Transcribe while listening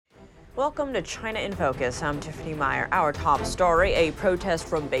Welcome to China in Focus. I'm Tiffany Meyer. Our top story, a protest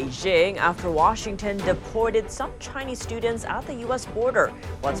from Beijing after Washington deported some Chinese students at the U.S. border.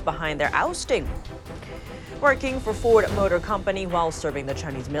 What's behind their ousting? Working for Ford Motor Company while serving the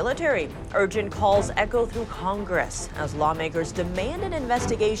Chinese military. Urgent calls echo through Congress as lawmakers demand an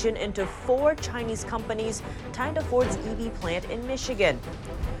investigation into 4 Chinese companies tied to Ford's EV plant in Michigan.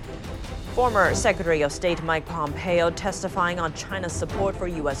 Former Secretary of State Mike Pompeo testifying on China's support for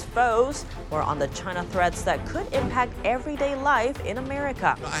U.S. foes, or on the China threats that could impact everyday life in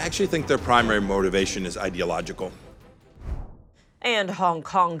America. I actually think their primary motivation is ideological. And Hong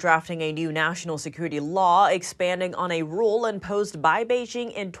Kong drafting a new national security law expanding on a rule imposed by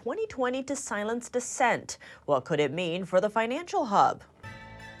Beijing in 2020 to silence dissent. What could it mean for the financial hub?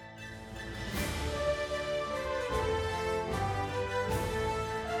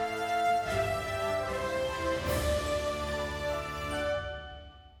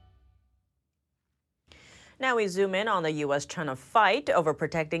 Now we zoom in on the U.S.-China fight over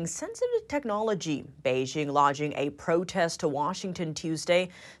protecting sensitive technology. Beijing lodging a protest to Washington Tuesday,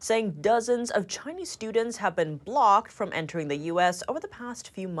 saying dozens of Chinese students have been blocked from entering the U.S. over the past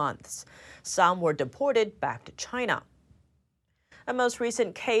few months. Some were deported back to China. A most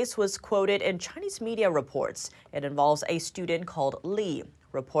recent case was quoted in Chinese media reports. It involves a student called Li.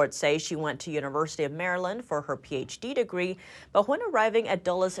 Reports say she went to University of Maryland for her PhD degree, but when arriving at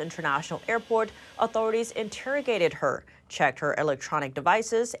Dulles International Airport, authorities interrogated her, checked her electronic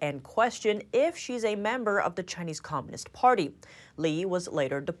devices, and questioned if she's a member of the Chinese Communist Party. Li was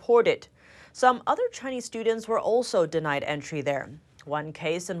later deported. Some other Chinese students were also denied entry there. One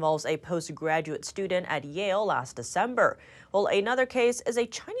case involves a postgraduate student at Yale last December, while another case is a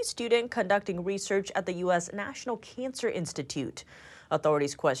Chinese student conducting research at the U.S. National Cancer Institute.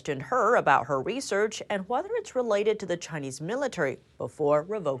 Authorities questioned her about her research and whether it's related to the Chinese military before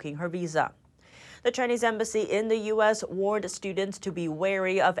revoking her visa. The Chinese embassy in the U.S. warned students to be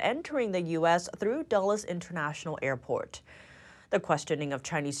wary of entering the U.S. through Dulles International Airport. The questioning of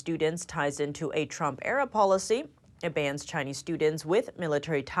Chinese students ties into a Trump-era policy. It bans Chinese students with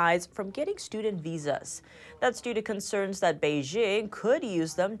military ties from getting student visas. That's due to concerns that Beijing could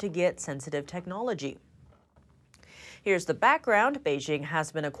use them to get sensitive technology. Here's the background. Beijing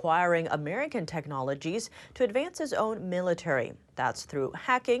has been acquiring American technologies to advance its own military. That's through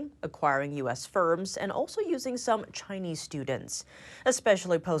hacking, acquiring U.S. firms, and also using some Chinese students,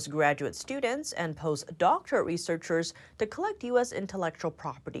 especially postgraduate students and postdoctorate researchers, to collect U.S. intellectual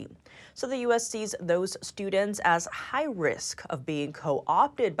property. So the U.S. sees those students as high risk of being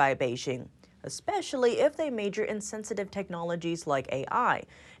co-opted by Beijing, especially if they major in sensitive technologies like AI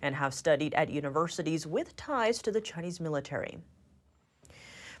and have studied at universities with ties to the Chinese military.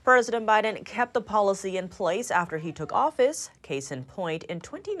 President Biden kept the policy in place after he took office. Case in point, in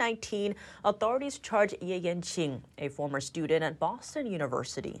 2019, authorities charged Ye Yanqing, a former student at Boston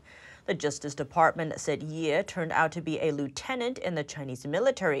University. The Justice Department said Ye turned out to be a lieutenant in the Chinese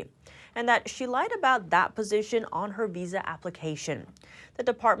military, and that she lied about that position on her visa application. The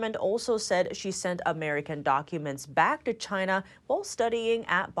department also said she sent American documents back to China while studying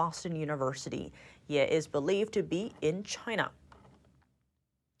at Boston University. Ye is believed to be in China.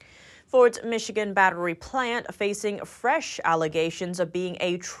 Ford's Michigan battery plant facing fresh allegations of being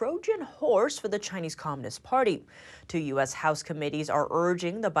a Trojan horse for the Chinese Communist Party. 2 U.S. House committees are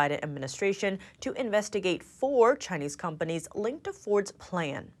urging the Biden administration to investigate 4 Chinese companies linked to Ford's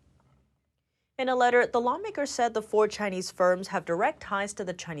plan. In a letter, the lawmakers said the 4 Chinese firms have direct ties to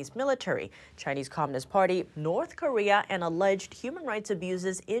the Chinese military, Chinese Communist Party, North Korea, and alleged human rights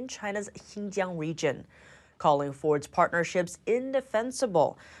abuses in China's Xinjiang region. Calling Ford's partnerships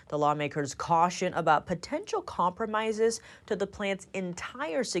indefensible, the lawmakers caution about potential compromises to the plant's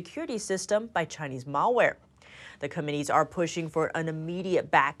entire security system by Chinese malware. The committees are pushing for an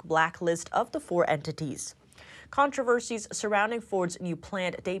immediate blacklist of the 4 entities. Controversies surrounding Ford's new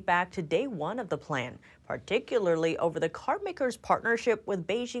plant date back to day 1 of the plan, particularly over the carmaker's partnership with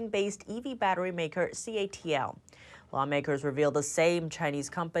Beijing-based EV battery maker CATL. Lawmakers reveal the same Chinese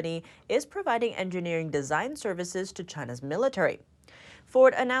company is providing engineering design services to China's military.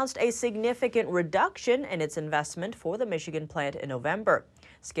 Ford announced a significant reduction in its investment for the Michigan plant in November,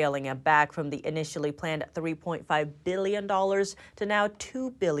 scaling it back from the initially planned $3.5 billion to now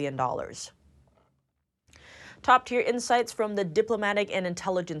 $2 billion. Top-tier insights from the diplomatic and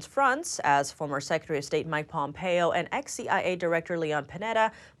intelligence fronts as former Secretary of State Mike Pompeo and ex-CIA Director Leon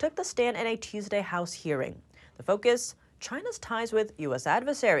Panetta took the stand in a Tuesday House hearing. The focus, China's ties with U.S.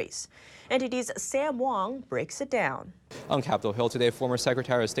 adversaries. NTD's Sam Wang breaks it down. On Capitol Hill today, former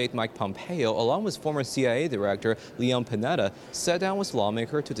Secretary of State Mike Pompeo, along with former CIA Director Leon Panetta, sat down with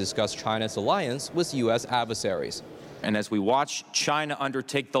lawmakers to discuss China's alliance with U.S. adversaries. And as we watch China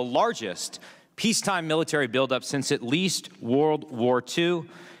undertake the largest peacetime military buildup since at least World War II,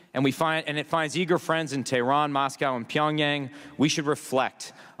 and it finds eager friends in Tehran, Moscow, and Pyongyang, we should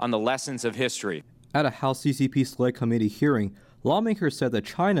reflect on the lessons of history. At a House CCP Select Committee hearing, lawmakers said that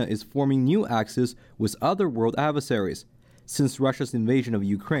China is forming new axes with other world adversaries. Since Russia's invasion of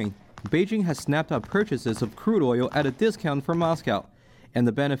Ukraine, Beijing has snapped up purchases of crude oil at a discount from Moscow. And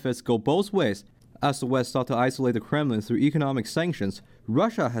the benefits go both ways. As the West sought to isolate the Kremlin through economic sanctions,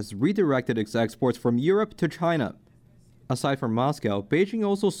 Russia has redirected its exports from Europe to China. Aside from Moscow, Beijing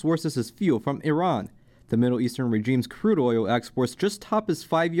also sources its fuel from Iran. The Middle Eastern regime's crude oil exports just topped its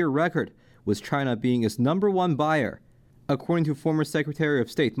 5-year record, with China being its #1 buyer. According to former Secretary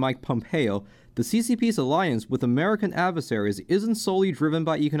of State Mike Pompeo, the CCP's alliance with American adversaries isn't solely driven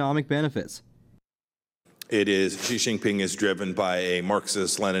by economic benefits. Xi Jinping is driven by a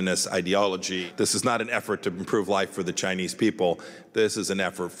Marxist-Leninist ideology. This is not an effort to improve life for the Chinese people. This is an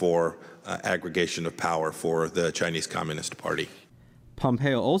effort for aggregation of power for the Chinese Communist Party.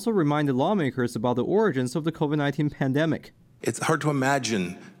 Pompeo also reminded lawmakers about the origins of the COVID-19 pandemic. It's hard to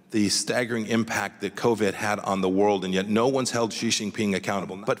imagine the staggering impact that COVID had on the world, and yet no one's held Xi Jinping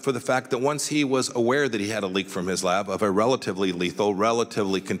accountable. But for the fact that once he was aware that he had a leak from his lab of a relatively lethal,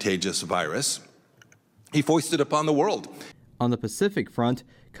 relatively contagious virus, he foisted upon the world. On the Pacific front,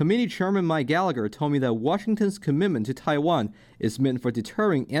 Committee Chairman Mike Gallagher told me that Washington's commitment to Taiwan is meant for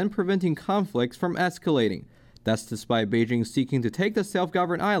deterring and preventing conflicts from escalating. That's despite Beijing seeking to take the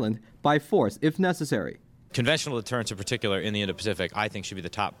self-governed island by force if necessary. Conventional deterrence in particular in the Indo-Pacific, I think, should be the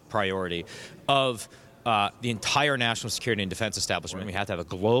top priority of the entire national security and defense establishment. We have to have a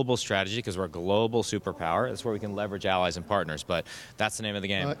global strategy because we're a global superpower. That's where we can leverage allies and partners, but that's the name of the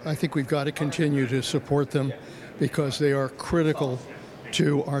game. I think we've got to continue to support them because they are critical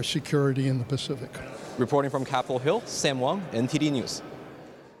to our security in the Pacific. Reporting from Capitol Hill, Sam Wang, NTD News.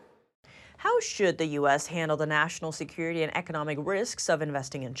 How should the U.S. handle the national security and economic risks of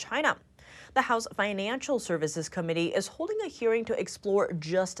investing in China? The House Financial Services Committee is holding a hearing to explore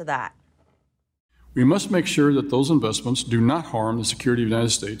just that. We must make sure that those investments do not harm the security of the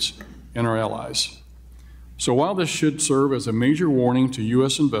United States and our allies. So while this should serve as a major warning to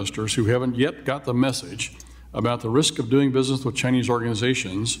U.S. investors who haven't yet got the message about the risk of doing business with Chinese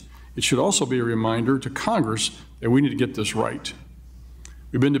organizations, it should also be a reminder to Congress that we need to get this right.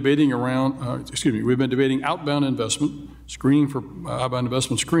 We've been debating outbound investment screening for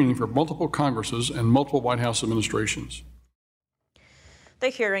multiple Congresses and multiple White House administrations. The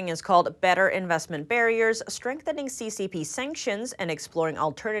hearing is called Better Investment Barriers, Strengthening CCP Sanctions, and Exploring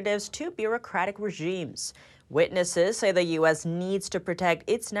Alternatives to Bureaucratic Regimes. Witnesses say the U.S. needs to protect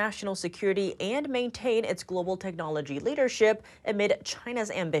its national security and maintain its global technology leadership amid China's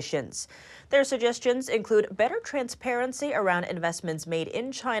ambitions. Their suggestions include better transparency around investments made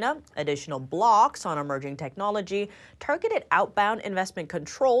in China, additional blocks on emerging technology, targeted outbound investment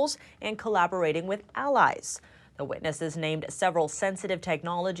controls, and collaborating with allies. The witnesses named several sensitive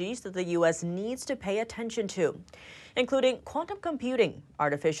technologies that the U.S. needs to pay attention to, including quantum computing,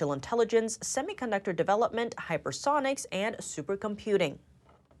 artificial intelligence, semiconductor development, hypersonics, and supercomputing.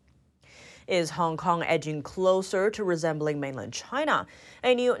 Is Hong Kong edging closer to resembling mainland China?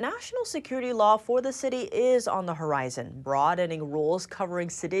 A new national security law for the city is on the horizon, broadening rules covering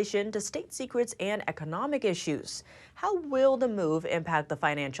sedition to state secrets and economic issues. How will the move impact the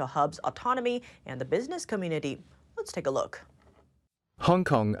financial hub's autonomy and the business community? Let's take a look. Hong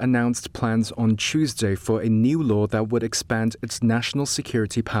Kong announced plans on Tuesday for a new law that would expand its national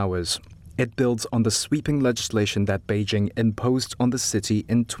security powers. It builds on the sweeping legislation that Beijing imposed on the city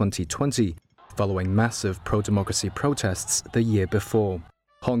in 2020, following massive pro-democracy protests the year before.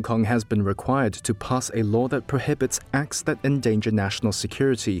 Hong Kong has been required to pass a law that prohibits acts that endanger national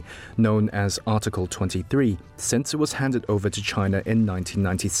security, known as Article 23, since it was handed over to China in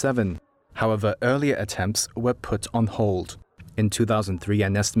 1997. However, earlier attempts were put on hold. In 2003,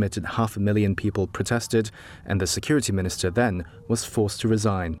 an estimated 500,000 people protested, and the security minister then was forced to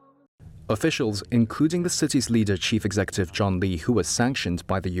resign. Officials, including the city's leader, Chief Executive John Lee, who was sanctioned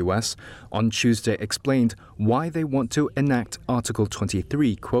by the U.S., on Tuesday explained why they want to enact Article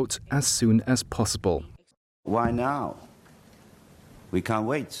 23, quote, as soon as possible. Why now? We can't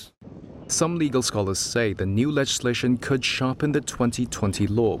wait. Some legal scholars say the new legislation could sharpen the 2020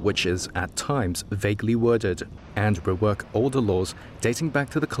 law, which is, at times, vaguely worded, and rework older laws dating back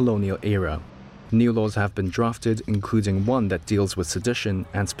to the colonial era. New laws have been drafted, including one that deals with sedition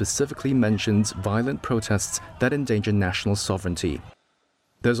and specifically mentions violent protests that endanger national sovereignty.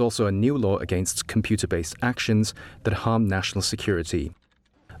 There's also a new law against computer-based actions that harm national security.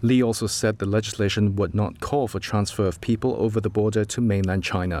 Li also said the legislation would not call for transfer of people over the border to mainland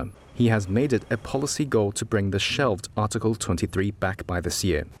China. He has made it a policy goal to bring the shelved Article 23 back by this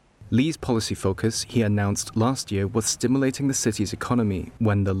year. Li's policy focus, he announced last year, was stimulating the city's economy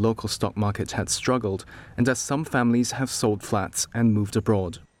when the local stock market had struggled and as some families have sold flats and moved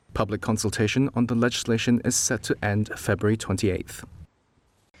abroad. Public consultation on the legislation is set to end February 28th.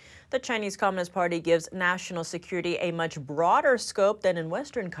 The Chinese Communist Party gives national security a much broader scope than in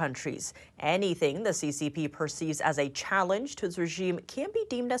Western countries. Anything the CCP perceives as a challenge to its regime can be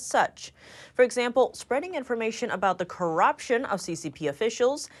deemed as such. For example, spreading information about the corruption of CCP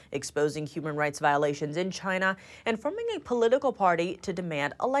officials, exposing human rights violations in China, and forming a political party to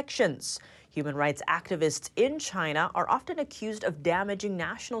demand elections. Human rights activists in China are often accused of damaging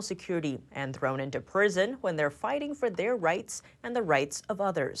national security and thrown into prison when they're fighting for their rights and the rights of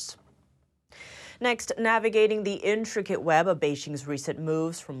others. Next, navigating the intricate web of Beijing's recent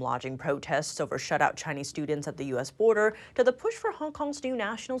moves, from lodging protests over shutout Chinese students at the U.S. border to the push for Hong Kong's new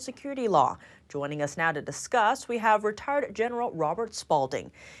national security law. Joining us now to discuss, we have retired General Robert Spalding.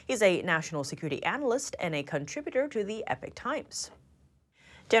 He's a national security analyst and a contributor to the Epoch Times.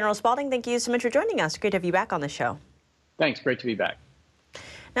 General Spalding, thank you so much for joining us. Great to have you back on the show. Thanks. Great to be back.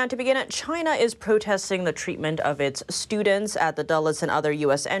 Now, to begin, China is protesting the treatment of its students at the Dulles and other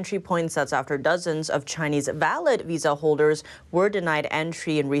U.S. entry points. That's after dozens of Chinese valid visa holders were denied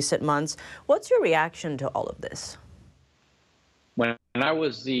entry in recent months. What's your reaction to all of this? When I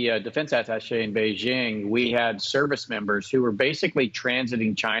was the defense attaché in Beijing, we had service members who were basically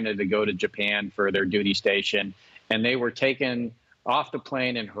transiting China to go to Japan for their duty station, and they were taken off the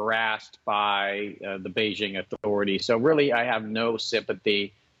plane and harassed by the Beijing authorities. So really, I have no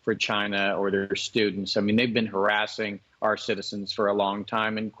sympathy for China or their students. I mean, they've been harassing our citizens for a long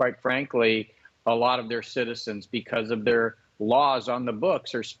time. And quite frankly, a lot of their citizens, because of their laws on the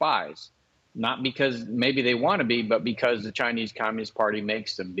books, are spies. Not because maybe they want to be, but because the Chinese Communist Party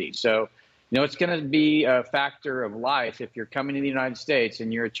makes them be. So, it's going to be a factor of life. If you're coming to the United States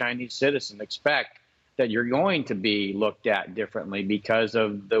and you're a Chinese citizen, expect that you're going to be looked at differently because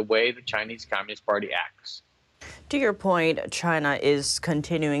of the way the Chinese Communist Party acts. To your point, China is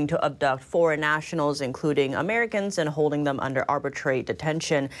continuing to abduct foreign nationals, including Americans, and holding them under arbitrary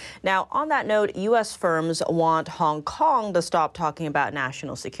detention. Now, on that note, U.S. firms want Hong Kong to stop talking about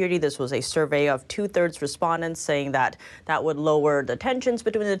national security. This was a survey of 2/3 respondents saying that that would lower the tensions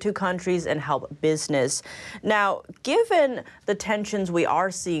between the two countries and help business. Now, given the tensions we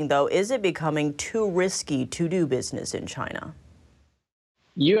are seeing, though, is it becoming too risky to do business in China?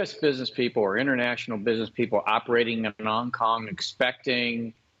 U.S. business people or international business people operating in Hong Kong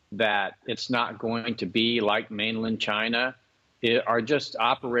expecting that it's not going to be like mainland China are just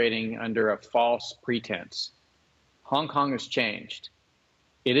operating under a false pretense. Hong Kong has changed.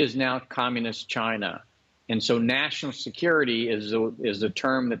 It is now communist China. And so national security is a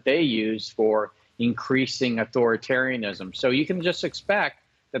term that they use for increasing authoritarianism. So you can just expect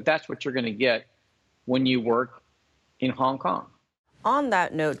that that's what you're going to get when you work in Hong Kong. On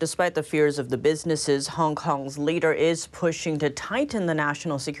that note, despite the fears of the businesses, Hong Kong's leader is pushing to tighten the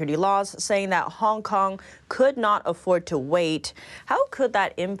national security laws, saying that Hong Kong could not afford to wait. How could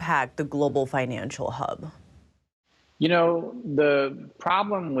that impact the global financial hub? The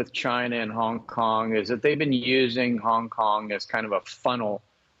problem with China and Hong Kong is that they've been using Hong Kong as kind of a funnel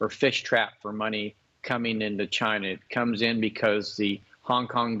or fish trap for money coming into China. It comes in because the Hong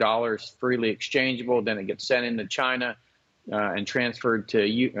Kong dollar is freely exchangeable, then it gets sent into China and transferred to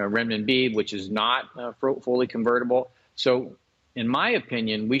renminbi, which is not fully convertible. So in my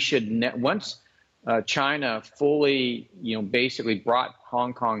opinion, we should, once China fully, basically brought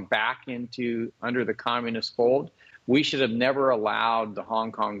Hong Kong back under the communist fold, we should have never allowed the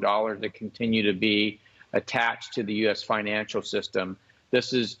Hong Kong dollar to continue to be attached to the U.S. financial system.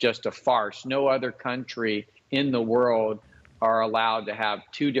 This is just a farce. No other country in the world are allowed to have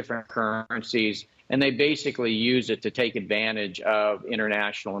two different currencies, and they basically use it to take advantage of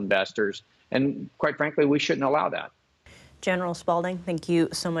international investors. And quite frankly, we shouldn't allow that. General Spalding, thank you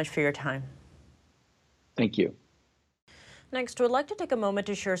so much for your time. Thank you. Next, we'd like to take a moment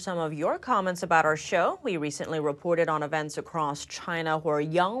to share some of your comments about our show. We recently reported on events across China where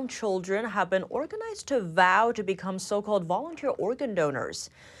young children have been organized to vow to become so-called volunteer organ donors.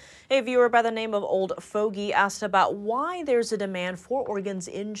 A viewer by the name of Old Fogey asked about why there's a demand for organs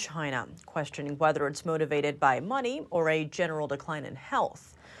in China, questioning whether it's motivated by money or a general decline in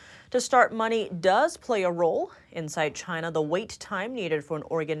health. To start, money does play a role. Inside China, the wait time needed for an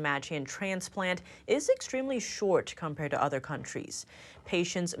organ matching and transplant is extremely short compared to other countries.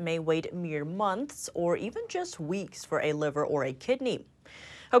 Patients may wait mere months or even just weeks for a liver or a kidney.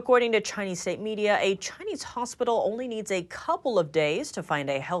 According to Chinese state media, a Chinese hospital only needs a couple of days to find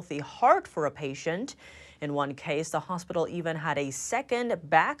a healthy heart for a patient. In one case, the hospital even had a second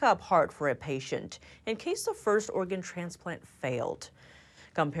backup heart for a patient in case the first organ transplant failed.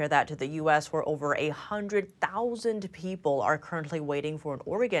 Compare that to the U.S., where over 100,000 people are currently waiting for an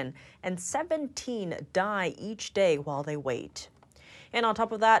organ, and 17 die each day while they wait. And on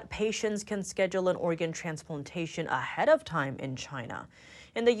top of that, patients can schedule an organ transplantation ahead of time in China.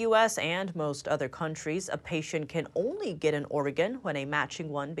 In the U.S. and most other countries, a patient can only get an organ when a matching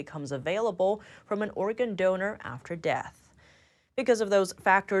one becomes available from an organ donor after death. Because of those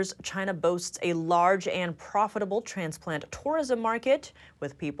factors, China boasts a large and profitable transplant tourism market,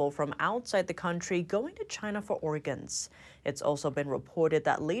 with people from outside the country going to China for organs. It's also been reported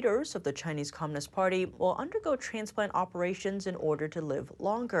that leaders of the Chinese Communist Party will undergo transplant operations in order to live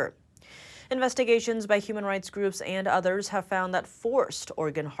longer. Investigations by human rights groups and others have found that forced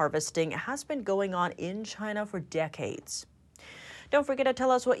organ harvesting has been going on in China for decades. Don't forget to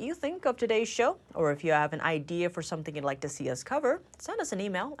tell us what you think of today's show, or if you have an idea for something you'd like to see us cover, send us an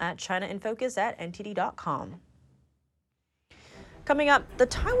email at chinainfocus@ntd.com. Coming up, the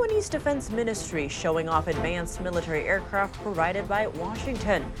Taiwanese Defense Ministry showing off advanced military aircraft provided by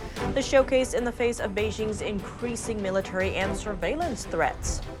Washington. The showcase in the face of Beijing's increasing military and surveillance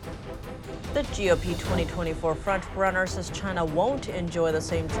threats. The GOP 2024 frontrunner says China won't enjoy the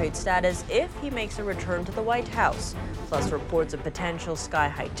same trade status if he makes a return to the White House, plus reports of potential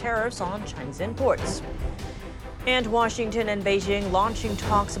sky-high tariffs on Chinese imports. And Washington and Beijing launching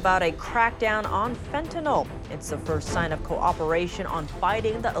talks about a crackdown on fentanyl. It's the first sign of cooperation on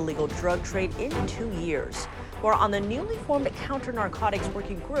fighting the illegal drug trade in 2 years. More on the newly formed Counter-Narcotics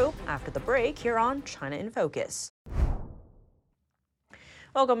working group after the break here on China in Focus.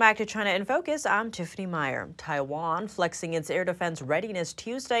 Welcome back to China in Focus. I'm Tiffany Meyer. Taiwan flexing its air defense readiness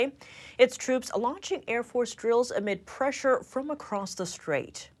Tuesday. Its troops launching Air Force drills amid pressure from across the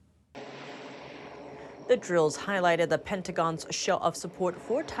strait. The drills highlighted the Pentagon's show of support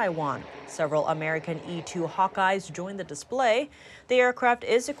for Taiwan. Several American E-2 Hawkeyes joined the display. The aircraft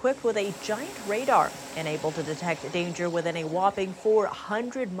is equipped with a giant radar and able to detect danger within a whopping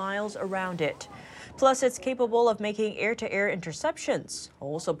 400 miles around it. Plus, it's capable of making air-to-air interceptions.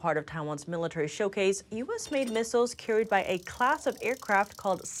 Also part of Taiwan's military showcase, U.S.-made missiles carried by a class of aircraft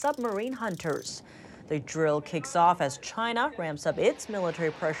called submarine hunters. The drill kicks off as China ramps up its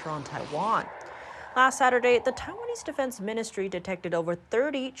military pressure on Taiwan. Last Saturday, the Taiwanese Defense Ministry detected over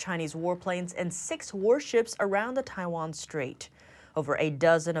 30 Chinese warplanes and 6 warships around the Taiwan Strait. Over a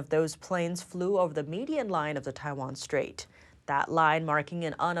dozen of those planes flew over the median line of the Taiwan Strait. That line marking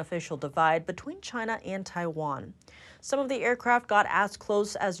an unofficial divide between China and Taiwan. Some of the aircraft got as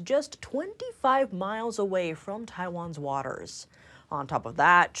close as just 25 miles away from Taiwan's waters. On top of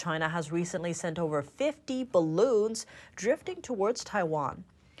that, China has recently sent over 50 balloons drifting towards Taiwan.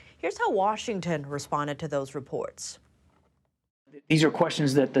 Here's how Washington responded to those reports. These are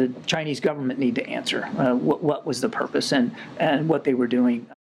questions that the Chinese government need to answer. What was the purpose and what they were doing?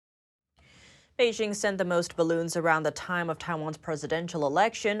 Beijing sent the most balloons around the time of Taiwan's presidential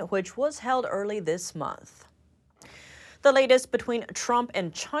election, which was held early this month. The latest between Trump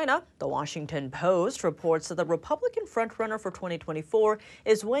and China, the Washington Post reports that the Republican frontrunner for 2024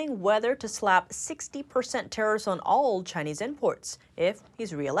 is weighing whether to slap 60% tariffs on all Chinese imports if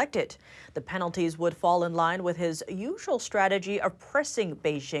he's reelected. The penalties would fall in line with his usual strategy of pressing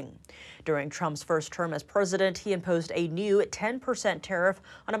Beijing. During Trump's first term as president, he imposed a new 10% tariff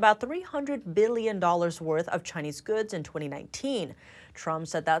on about $300 billion worth of Chinese goods in 2019. Trump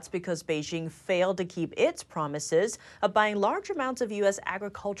said that's because Beijing failed to keep its promises of buying large amounts of U.S.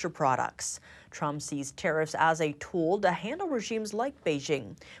 agriculture products. Trump sees tariffs as a tool to handle regimes like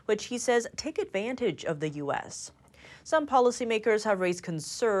Beijing, which he says take advantage of the U.S. Some policymakers have raised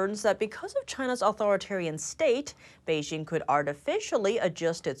concerns that because of China's authoritarian state, Beijing could artificially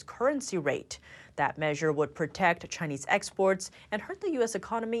adjust its currency rate. That measure would protect Chinese exports and hurt the U.S.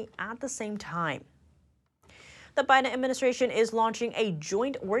 economy at the same time. The Biden administration is launching a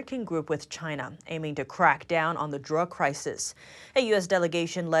joint working group with China, aiming to crack down on the drug crisis. A U.S.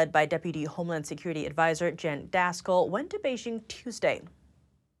 delegation led by Deputy Homeland Security Advisor Jen Daskal went to Beijing Tuesday.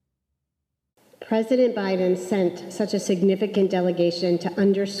 President Biden sent such a significant delegation to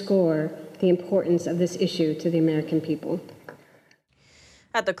underscore the importance of this issue to the American people.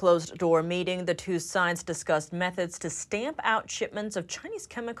 At the closed-door meeting, the two sides discussed methods to stamp out shipments of Chinese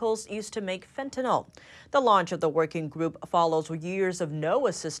chemicals used to make fentanyl. The launch of the working group follows years of no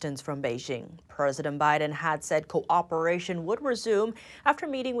assistance from Beijing. President Biden had said cooperation would resume after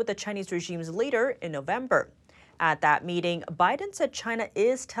meeting with the Chinese regime's leader in November. At that meeting, Biden said China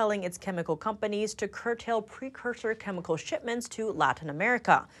is telling its chemical companies to curtail precursor chemical shipments to Latin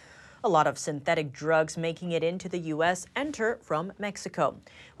America. A lot of synthetic drugs making it into the U.S. enter from Mexico,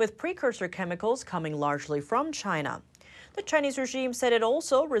 with precursor chemicals coming largely from China. The Chinese regime said it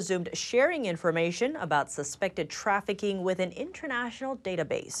also resumed sharing information about suspected trafficking with an international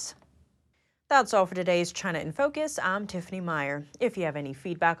database. That's all for today's China in Focus. I'm Tiffany Meyer. If you have any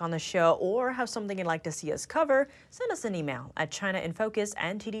feedback on the show or have something you'd like to see us cover, send us an email at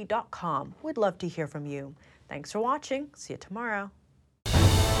chinainfocus@ntd.com. We'd love to hear from you. Thanks for watching. See you tomorrow.